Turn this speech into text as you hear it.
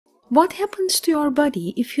What happens to your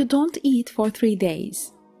body if you don't eat for 3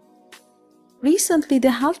 days? Recently,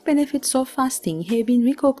 the health benefits of fasting have been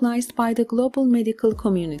recognized by the global medical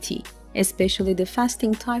community, especially the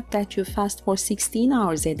fasting type that you fast for 16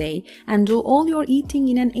 hours a day and do all your eating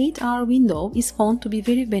in an 8-hour window is found to be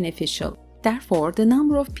very beneficial. Therefore, the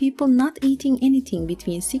number of people not eating anything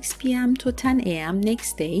between 6 p.m. to 10 a.m.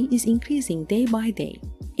 next day is increasing day by day.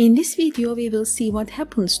 In this video, we will see what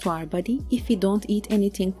happens to our body if we don't eat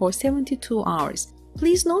anything for 72 hours.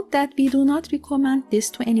 Please note that we do not recommend this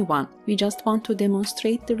to anyone. We just want to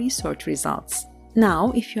demonstrate the research results.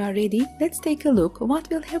 Now, if you are ready, let's take a look what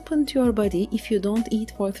will happen to your body if you don't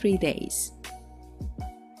eat for 3 days.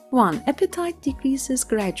 1. Appetite decreases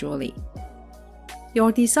gradually.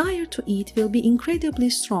 Your desire to eat will be incredibly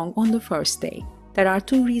strong on the first day. There are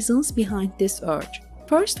 2 reasons behind this urge.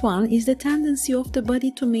 First one is the tendency of the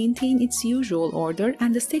body to maintain its usual order,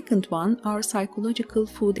 and the second one, our psychological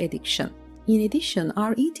food addiction. In addition,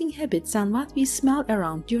 our eating habits and what we smell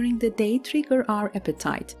around during the day trigger our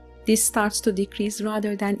appetite. This starts to decrease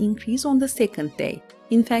rather than increase on the second day.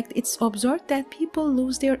 In fact, it's observed that people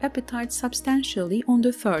lose their appetite substantially on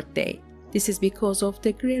the 3rd day. This is because of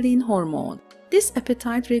the ghrelin hormone. This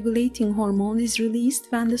appetite-regulating hormone is released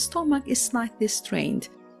when the stomach is slightly strained.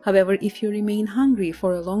 However, if you remain hungry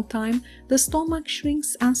for a long time, the stomach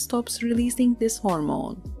shrinks and stops releasing this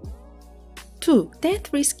hormone. 2.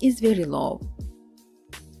 Death risk is very low.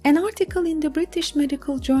 An article in the British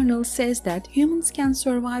Medical Journal says that humans can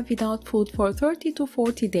survive without food for 30 to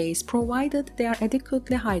 40 days provided they are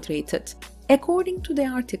adequately hydrated. According to the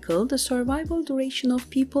article, the survival duration of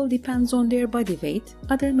people depends on their body weight,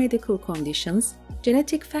 other medical conditions,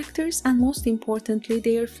 genetic factors, and most importantly,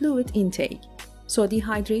 their fluid intake. So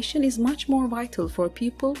dehydration is much more vital for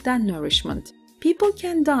people than nourishment. People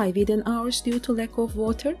can die within hours due to lack of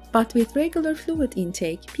water, but with regular fluid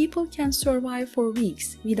intake, people can survive for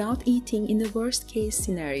weeks without eating in the worst case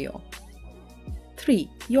scenario. 3.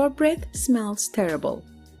 Your breath smells terrible.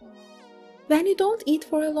 When you don't eat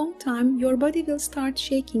for a long time, your body will start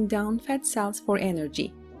shaking down fat cells for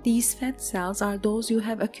energy. These fat cells are those you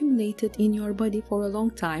have accumulated in your body for a long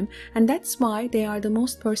time, and that's why they are the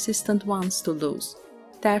most persistent ones to lose.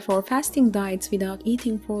 Therefore, fasting diets without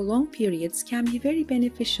eating for long periods can be very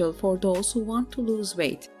beneficial for those who want to lose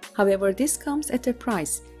weight. However, this comes at a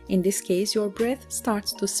price. In this case, your breath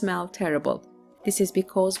starts to smell terrible. This is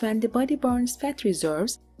because when the body burns fat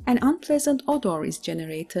reserves, an unpleasant odor is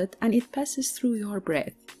generated and it passes through your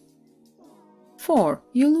breath. 4.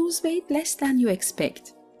 You lose weight less than you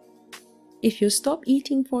expect. If you stop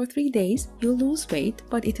eating for 3 days, you lose weight,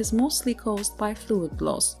 but it is mostly caused by fluid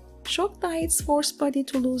loss. Shock diets force body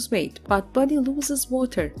to lose weight, but body loses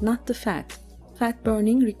water, not the fat. Fat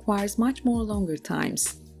burning requires much more longer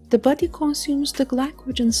times. The body consumes the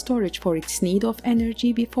glycogen storage for its need of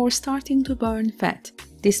energy before starting to burn fat.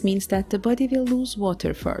 This means that the body will lose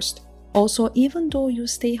water first. Also, even though you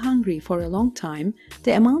stay hungry for a long time,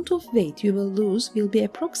 the amount of weight you will lose will be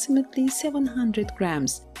approximately 700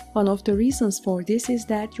 grams. One of the reasons for this is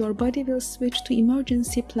that your body will switch to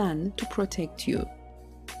emergency plan to protect you.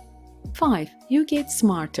 5. You get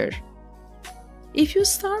smarter. If you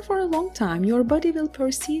starve for a long time, your body will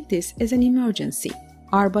perceive this as an emergency.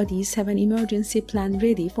 Our bodies have an emergency plan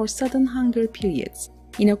ready for sudden hunger periods.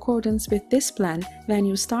 In accordance with this plan, when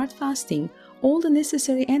you start fasting, all the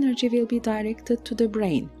necessary energy will be directed to the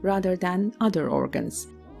brain rather than other organs.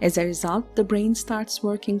 As a result, the brain starts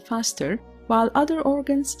working faster, while other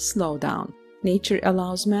organs slow down. Nature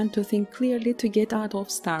allows man to think clearly to get out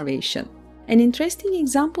of starvation. An interesting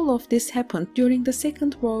example of this happened during the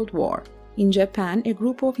Second World War. In Japan, a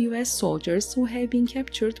group of US soldiers who had been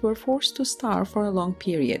captured were forced to starve for a long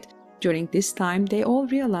period. During this time, they all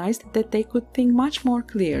realized that they could think much more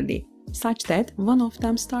clearly, such that one of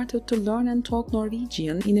them started to learn and talk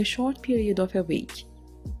Norwegian in a short period of a week.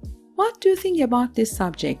 What do you think about this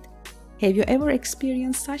subject? Have you ever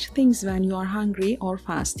experienced such things when you are hungry or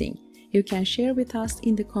fasting? You can share with us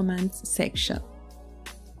in the comments section.